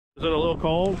Is it a little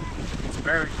cold? It's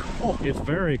very cold. It's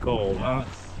very cold, huh?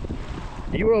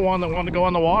 You were the one that wanted to go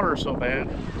in the water so bad.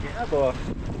 Yeah, but I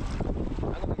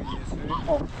don't get used to it.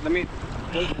 Oh, let me.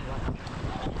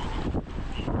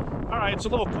 All right, it's a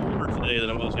little colder today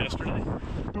than it was yesterday.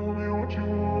 Tell me what you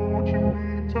want, what you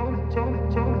need. Tell me, tell me,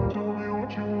 tell me, tell me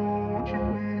what you want, what you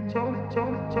need. Tell me,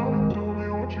 tell me, tell me, tell me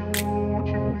what you want, what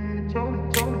you need. Tell me,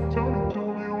 tell me, tell me, tell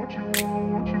me what you want,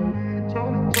 what you need.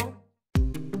 Tell me, tell me.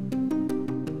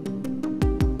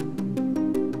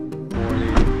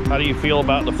 How do you feel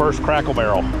about the first Crackle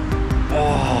Barrel?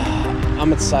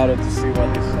 I'm excited to see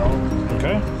what they sell.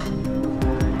 Okay.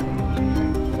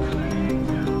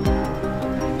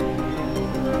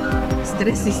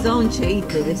 Stressizón,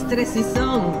 Cheito, de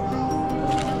stressizón.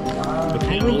 I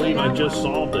can't believe I just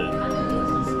solved it.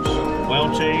 Well,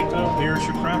 Cheito, here's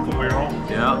your Crackle Barrel.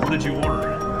 Yeah. What did you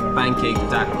order? Pancake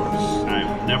tacos.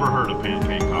 I've never heard of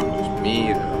pancake tacos. Me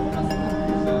either.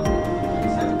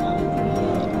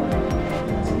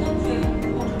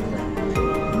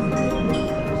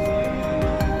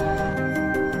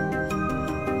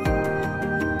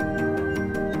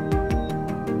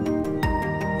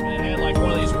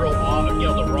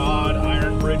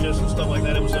 And stuff like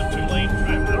that. It was a 2-lane.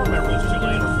 I don't remember if it was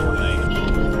 2-lane or 4-lane.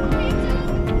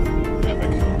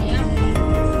 Epic.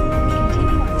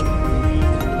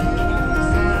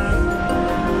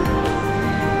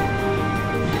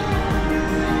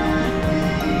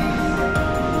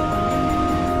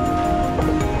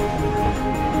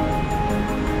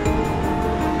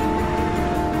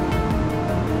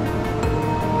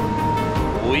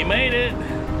 We made it.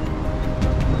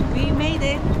 We made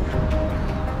it.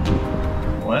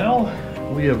 Well,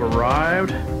 we have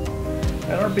arrived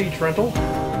at our beach rental.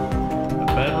 A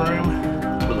bedroom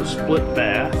with a split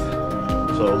bath.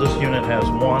 So this unit has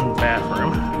 1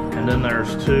 bathroom. And then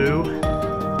there's 2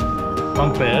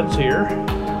 bunk beds here.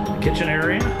 The kitchen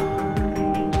area.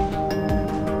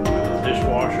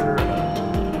 Dishwasher, a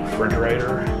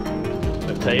refrigerator,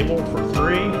 a table for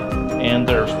 3. And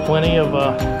there's plenty of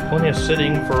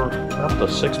sitting for up to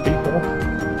 6 people.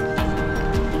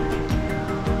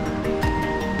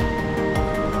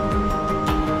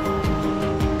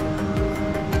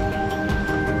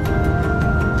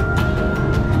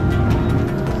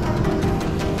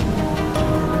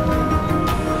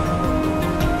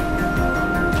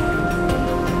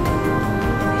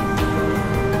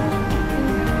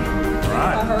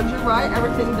 Right,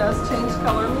 everything does change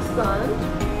color in the sun.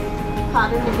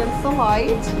 Pattern against the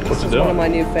light. What's it doing? One of my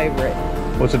new favorite.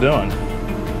 What's it doing?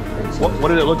 What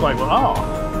did it look like? Oh,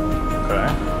 okay.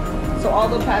 So all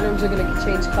the patterns are going to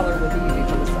change color with the UV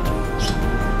from the sun.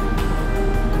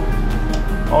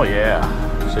 Oh yeah.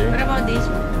 See? What about this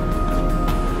one?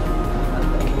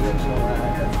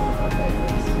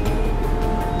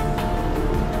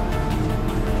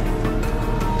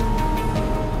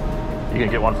 You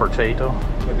gonna get one for Cheito?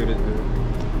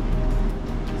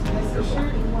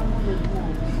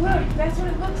 Look, that's what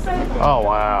it looks like. Oh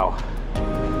wow.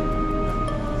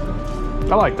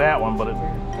 I like that one, but it.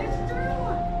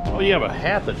 Oh, you have a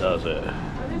hat that does it.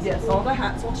 Yes, all the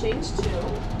hats will change too.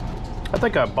 I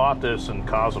think I bought this in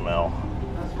Cozumel.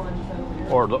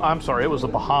 Or, I'm sorry, it was the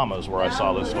Bahamas where I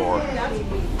saw this store.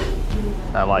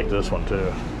 I like this one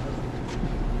too.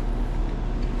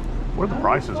 What are the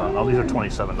prices on? Oh, these are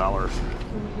 $27.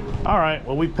 All right,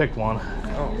 well, we picked one.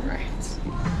 All right.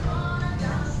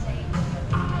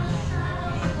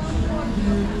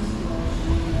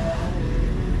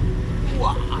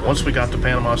 Once we got to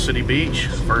Panama City Beach,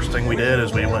 first thing we did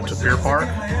is we went to Pier Park,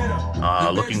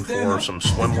 looking for some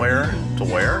swimwear to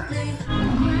wear.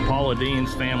 Paula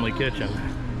Dean's Family Kitchen.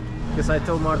 Because I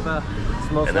told Martha.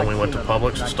 And then we went to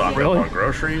Publix to stock up on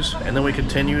groceries, and then we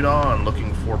continued on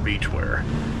looking for beachwear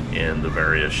in the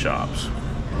various shops.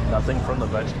 Nothing from the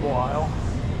vegetable aisle.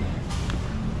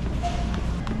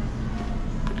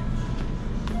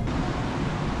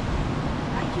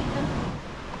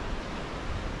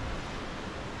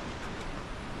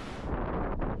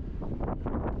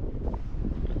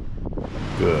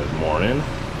 Good morning.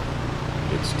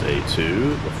 It's day 2,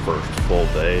 the first full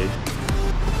day.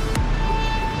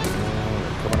 And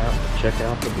we're coming out to check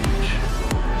out the beach.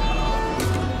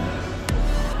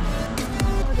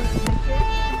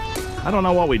 I don't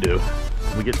know what we do.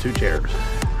 We get 2 chairs.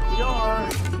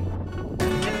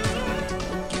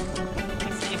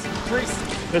 It's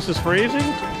freezing. This is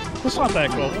freezing? It's not that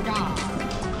cold. Come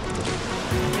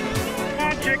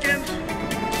on, chickens.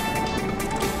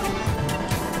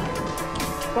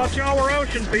 Thought y'all were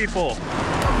ocean people.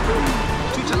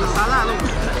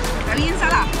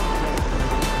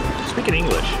 Speaking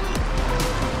English.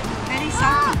 Very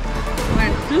salty.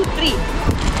 1, 2, 3.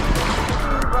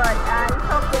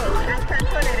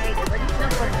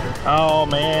 Oh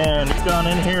man, you've gone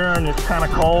in here and it's kind of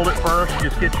cold at first.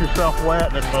 Just get yourself wet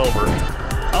and it's over.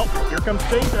 Oh, here comes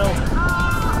Jato.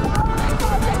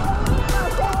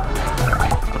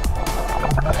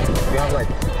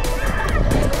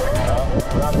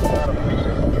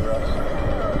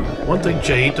 One thing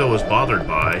Jaito is bothered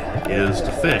by is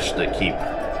the fish that keep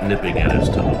nipping at his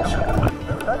toes.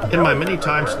 In my many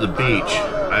times to the beach,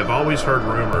 I've always heard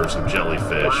rumors of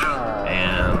jellyfish,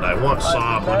 and I once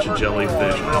saw a bunch of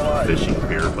jellyfish on the fishing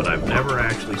pier, but I've never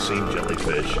actually seen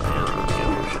jellyfish in the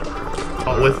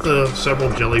ocean. With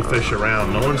several jellyfish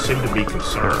around, no one seemed to be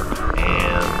concerned,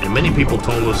 and many people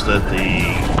told us that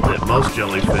most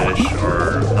jellyfish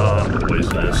are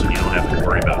non-poisonous, and you don't have to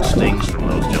worry about stings from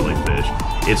those jellyfish.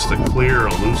 It's the clear,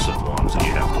 elusive ones that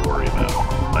you have to worry about.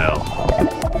 Well,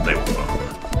 they were fun.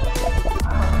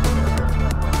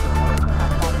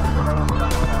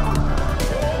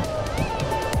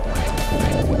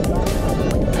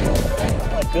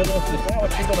 Goodness, is that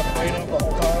what you've been afraid of the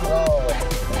whole time? Oh,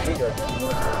 bigger.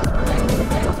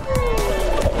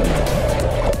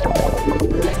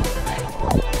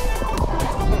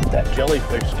 That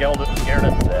jellyfish scared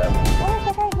him to death.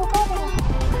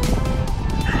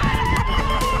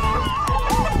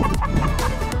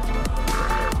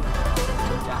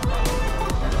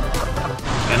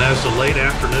 And as the late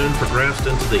afternoon progressed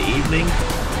into the evening,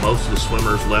 most of the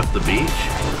swimmers left the beach,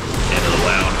 and it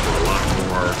allowed for a lot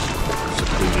more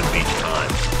secluded beach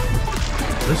time.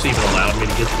 This even allowed me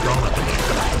to get the drone up in the air.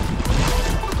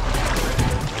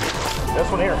 This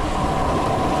one here.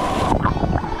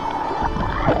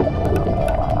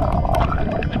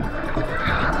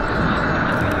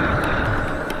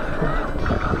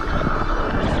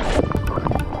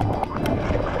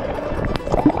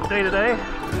 Day today?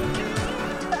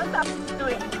 Thumbs up to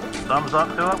it. Thumbs up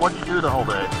to it? What'd you do the whole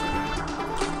day?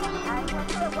 I went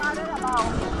to the water about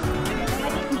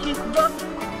 20 inches deep.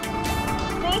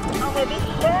 Sit on the beach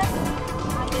chair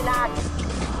and relax.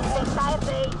 The entire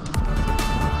day.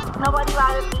 Nobody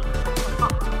bothered me.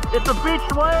 It's a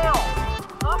beached whale!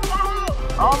 Okay.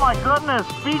 Oh my goodness,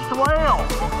 beached whale!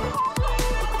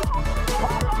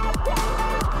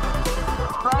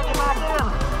 Drag it back in!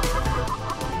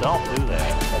 Don't do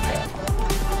that. Okay.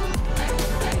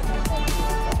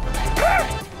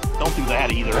 Don't do that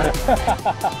either.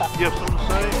 You have something to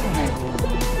say?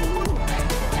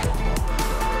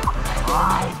 You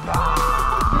like that?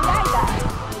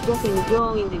 Just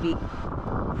enjoying the beach.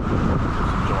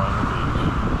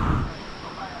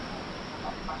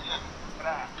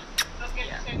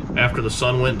 After the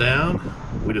sun went down,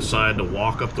 we decided to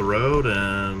walk up the road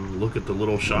and look at the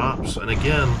little shops, and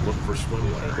again, look for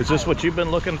swimwear. Is this what you've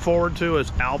been looking forward to,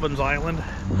 as Alvin's Island?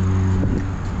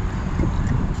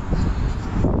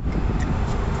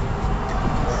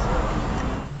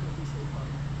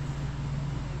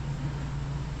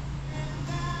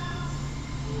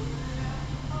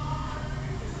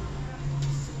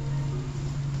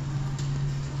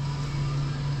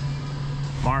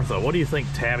 Martha, what do you think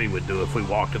Tabby would do if we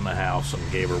walked in the house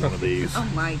and gave her one of these? Oh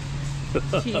my.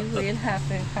 She will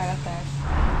have a heart attack.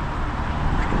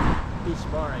 Beach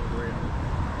bar and grill.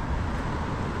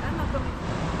 I'm not coming.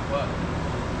 What?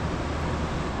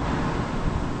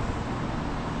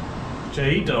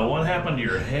 Chaito, what happened to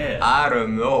your head? I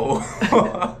don't know. We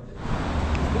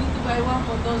need to buy one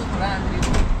for those brands.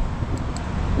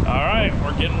 Alright,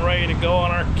 we're getting ready to go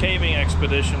on our caving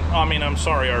expedition. Our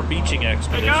beaching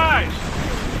expedition. Hey guys!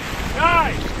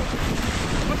 Guys!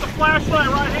 Put the flashlight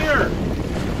right here!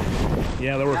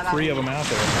 Yeah, there were 3 of them out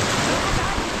there.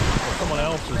 Someone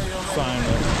else has signed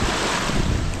up.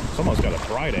 Someone's got a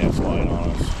bright ass light on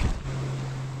us.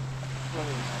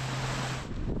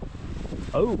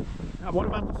 Oh, now what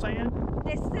about the sand?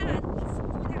 The sun is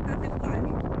cooler than the fire.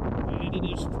 It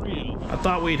is 3 of them. I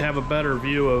thought we'd have a better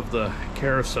view of the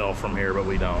carousel from here, but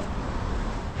we don't.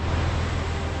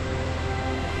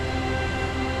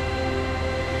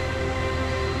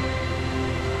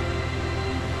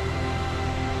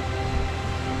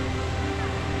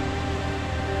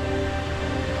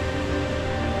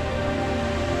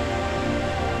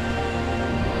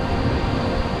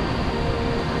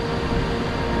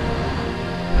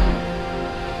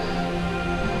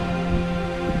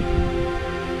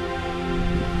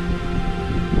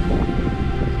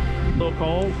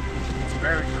 Cold? It's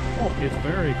very cool. It's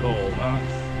very cold, huh?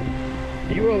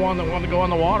 You were the one that wanted to go in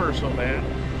the water so bad.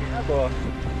 Yeah, boy.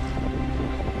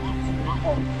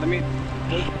 Let me.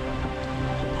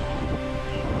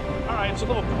 Alright, it's a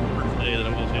little colder today than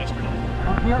it was yesterday.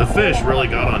 The fish really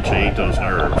got on Chaito's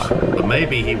nerves, but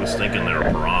maybe he was thinking they were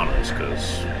piranhas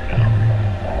because,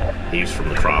 he's from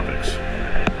the tropics.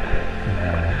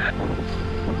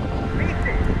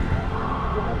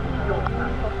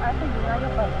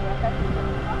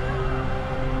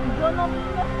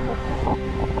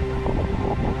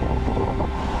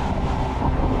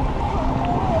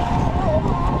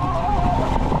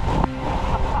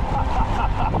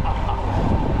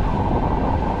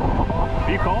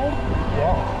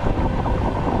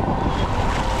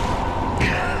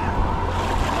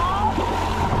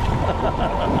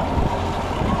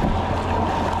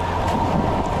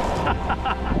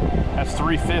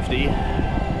 $3.50.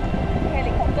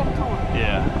 Helicopter tour.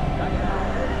 Yeah.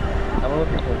 I'm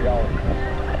looking for y'all.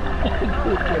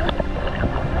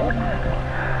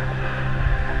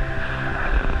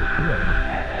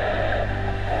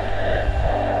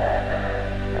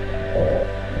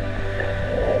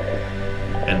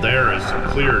 And there is some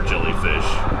clear jellyfish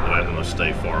that I'm going to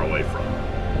stay far away from.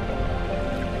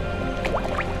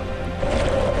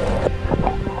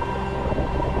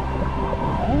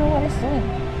 I don't know what it's doing.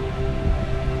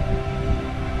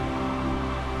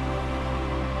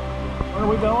 Where are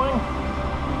we going?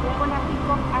 We're gonna pick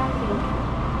up Andrew.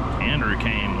 Andrew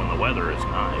came when the weather is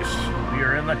nice. We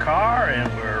are in the car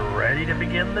and we're ready to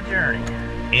begin the journey.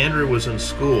 Andrew was in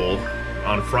school.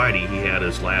 On Friday, he had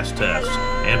his last test.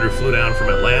 Andrew flew down from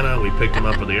Atlanta. We picked him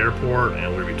up at the airport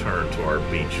and we returned to our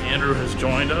beach. Andrew has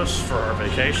joined us for our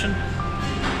vacation.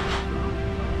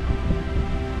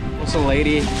 Also, a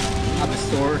lady at the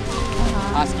store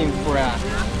asking for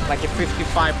like a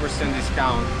 55%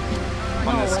 discount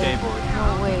on the skateboard.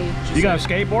 No way. You got a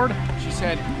skateboard? She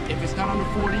said, if it's not under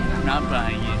 40, I'm not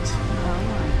buying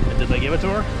it. Did they give it to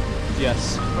her?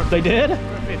 Yes. They did?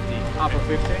 For 50. Half of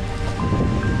 50.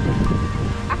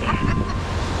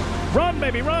 Run,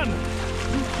 baby, run!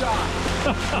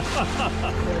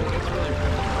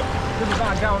 Never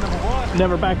back down, number one.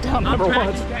 Never back down, number one.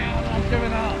 I'm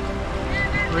giving up.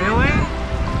 Really?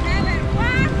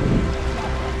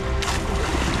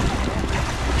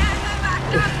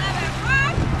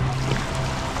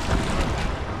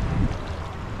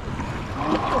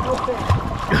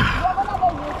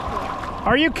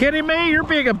 Are you kidding me? You're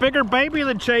being a bigger baby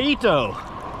than Chaito.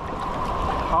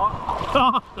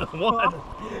 What?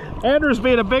 Andrew's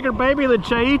being a bigger baby than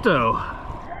Chaito.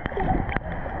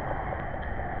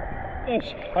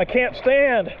 Yes, I can't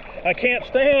stand. I can't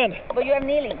stand. But you are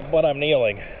kneeling. But I'm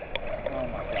kneeling. Oh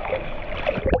my gosh.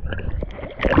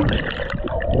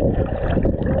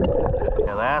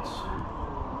 Yeah, that's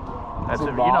Is it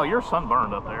it. bad? You know, you're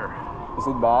sunburned up there. Is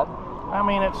it bad? I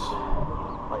mean, it's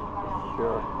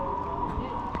Sure.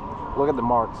 Look at the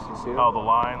marks. You see it? oh, the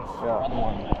lines.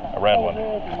 Yeah. A red one.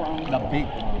 The big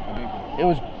one. It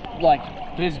was like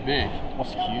this big. It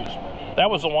was huge. That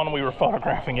was the one we were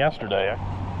photographing yesterday.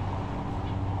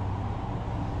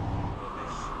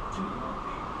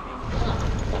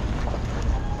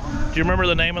 Do you remember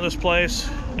the name of this place?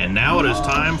 And now it is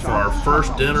time for our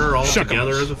first dinner all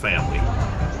together as a family.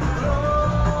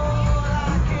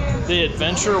 The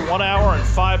adventure, 1 hour and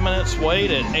 5 minutes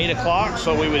wait at 8 o'clock,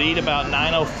 so we would eat about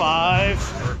 9:05.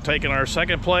 We're taking our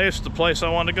second place, the place I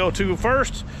wanted to go to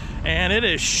first, and it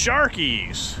is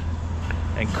Sharky's.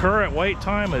 And current wait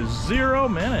time is 0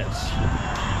 minutes.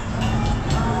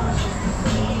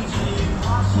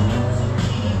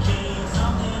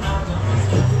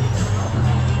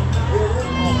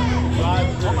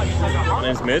 My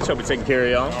name's Mitch. I'll be taking care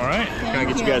of y'all. All right. Can I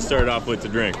get you guys started off with the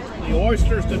drink? The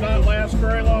oysters did not last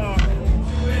very long.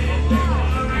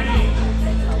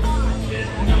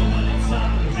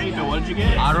 Jacob, what did you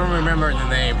get? I don't remember the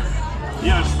name.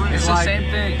 Yeah, shrimp. It's the same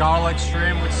thing. Garlic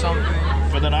shrimp with something.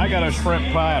 But then I got a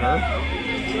shrimp platter,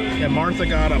 and Martha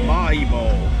got a mahi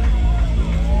bowl.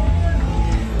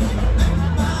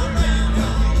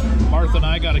 Martha and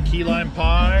I got a key lime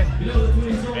pie,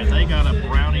 and they got a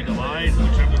brownie delight,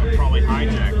 which I'm going to probably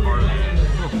hijack part of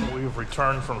it. We've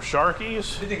returned from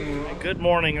Sharky's. And good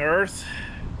morning, Earth.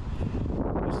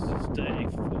 This is day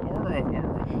 4 of our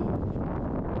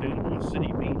Panama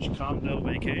City Beach condo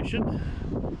vacation.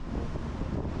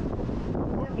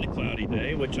 Partly cloudy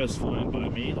day, which is fine by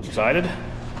me. Excited?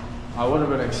 I would have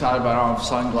been excited, but I don't have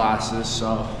sunglasses,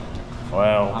 so I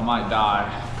Well, might die.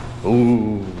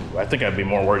 ooh, I think I'd be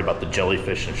more worried about the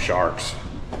jellyfish and sharks.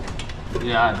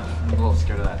 Yeah, I'm a little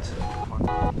scared of that too.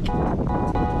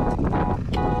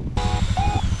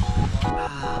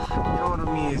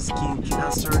 Skin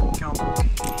cancer company.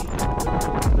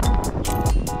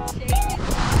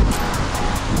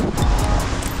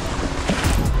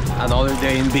 Another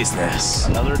day in business.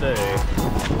 Another day.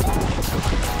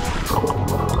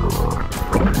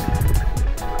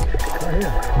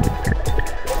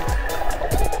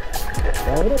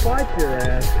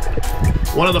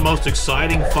 One of the most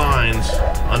exciting finds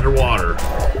underwater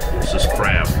is this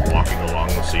crab walking along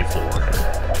the seafloor.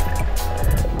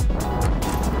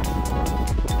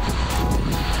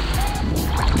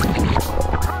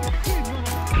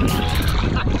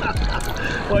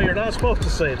 Well, you're not supposed to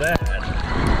say that.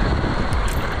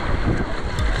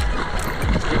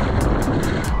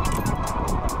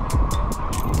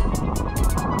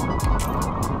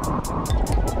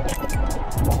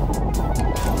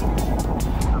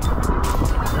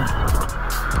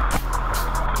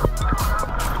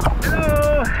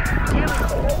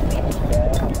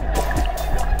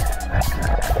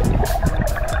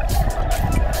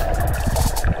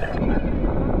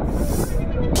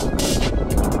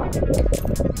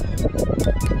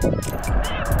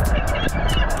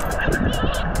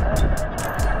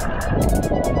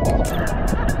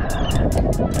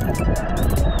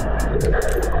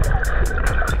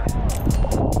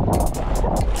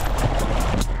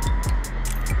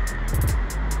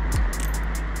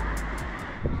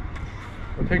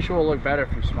 picture will look better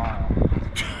if you smile.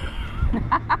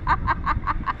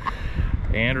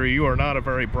 Andrew, you are not a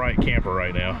very bright camper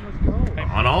right now.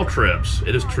 On all trips,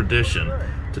 it is tradition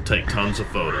to take tons of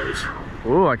photos.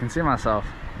 Ooh, I can see myself.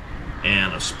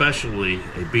 And especially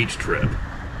a beach trip.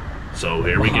 So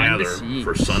here we gather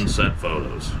for sunset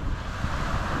photos.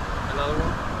 Another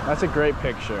one? That's a great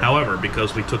picture. However,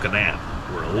 because we took a nap,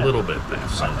 we're a little bit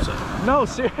past sunset. No,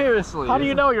 seriously. How do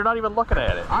you know? You're not even looking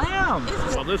at it. I am.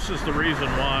 Well, this is the reason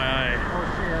why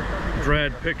I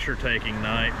dread picture taking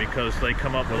night, because they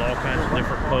come up with all kinds of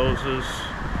different poses.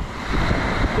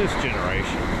 This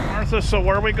generation. Martha, so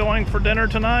where are we going for dinner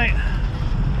tonight?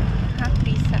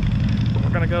 Pizza. We're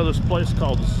gonna go to this place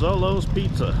called Zolo's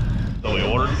Pizza. So we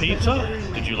ordered pizza.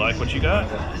 Did you like what you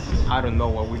got? I don't know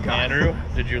what we got. Andrew,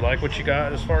 did you like what you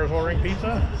got as far as ordering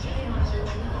pizza?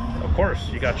 Of course,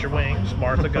 you got your wings.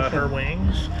 Martha got her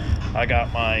wings. I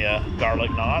got my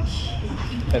garlic knots.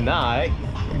 And I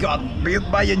got bit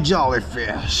by a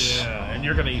jellyfish. Yeah, and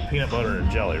you're gonna eat peanut butter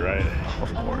and jelly, right?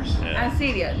 Of course. Yeah. And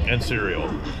cereal. And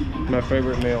cereal. My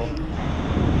favorite meal.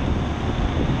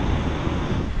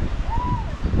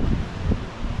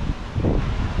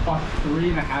 About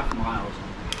 3.5 miles.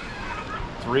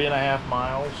 3.5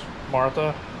 miles,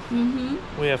 Martha.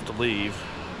 We have to leave.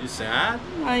 You sad?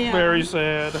 Yeah. Very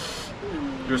sad.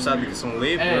 You're sad because I'm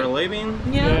leaving? Hey. You're leaving?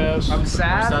 Yeah. Yes. I'm You're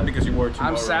sad sad. because you work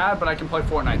tomorrow. I'm sad, but I can play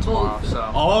Fortnite tomorrow,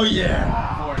 so. Oh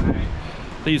yeah! Fortnite.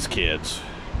 These kids.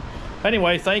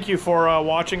 Anyway, thank you for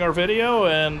watching our video,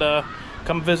 and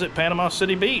come visit Panama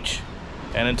City Beach.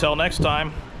 And until next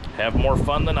time, have more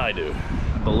fun than I do.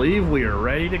 I believe we are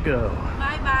ready to go.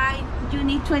 Bye-bye. June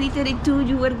 2032,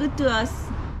 you were good to us.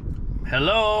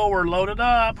 Hello, we're loaded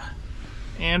up.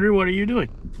 Andrew, what are you doing?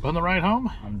 On the ride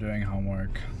home? I'm doing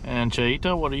homework. And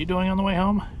Chaito, what are you doing on the way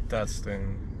home?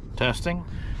 Testing. Testing.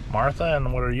 Martha,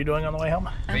 and what are you doing on the way home?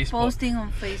 I'm posting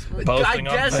on Facebook. Posting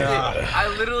on guessed Facebook. it. I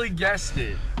literally guessed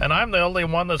it. And I'm the only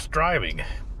one that's driving.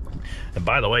 And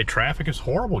by the way, traffic is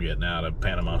horrible getting out of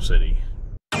Panama City.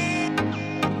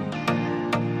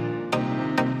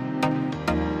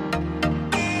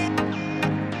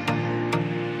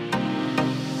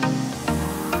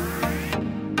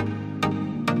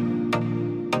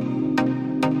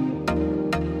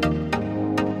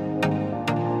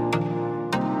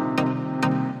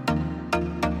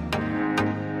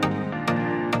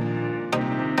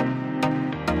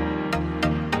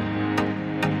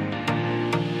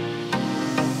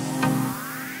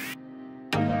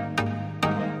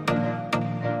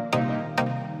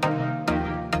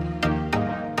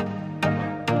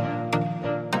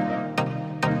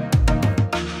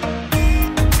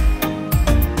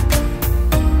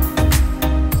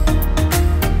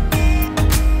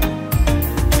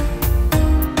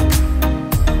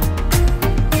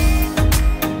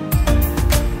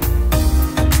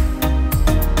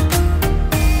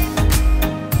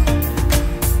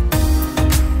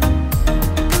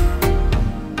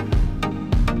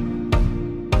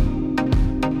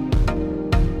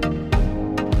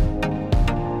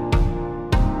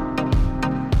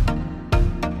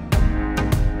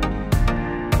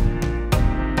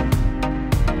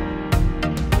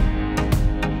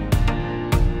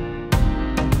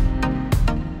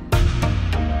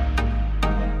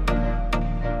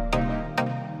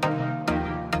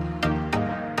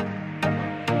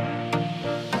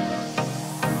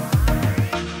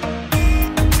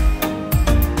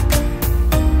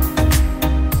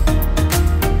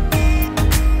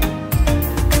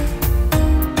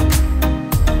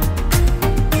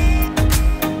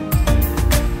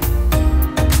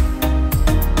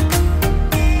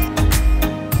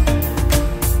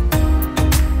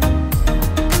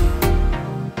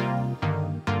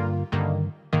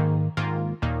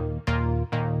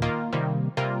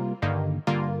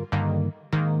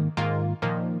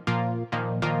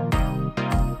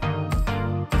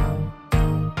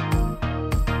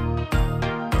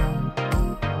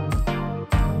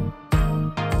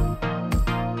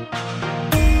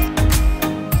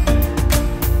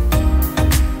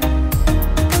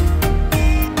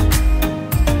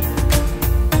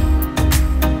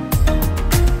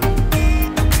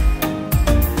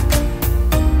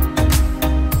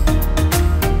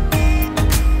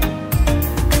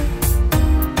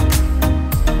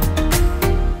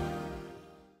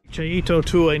 Chaito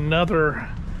to another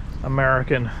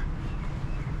American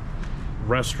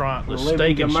restaurant, the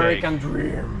Steak and Shake.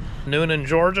 Dream. Noonan,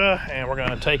 Georgia, and we're going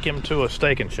to take him to a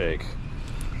Steak and Shake.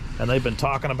 And they've been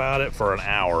talking about it for an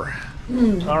hour.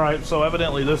 All right, so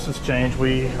evidently this has changed.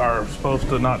 We are supposed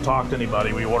to not talk to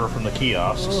anybody. We order from the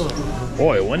kiosks.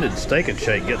 Boy, when did Steak and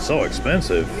Shake get so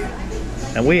expensive?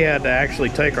 And we had to actually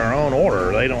take our own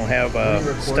order. They don't have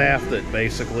staff that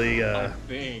basically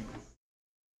Big.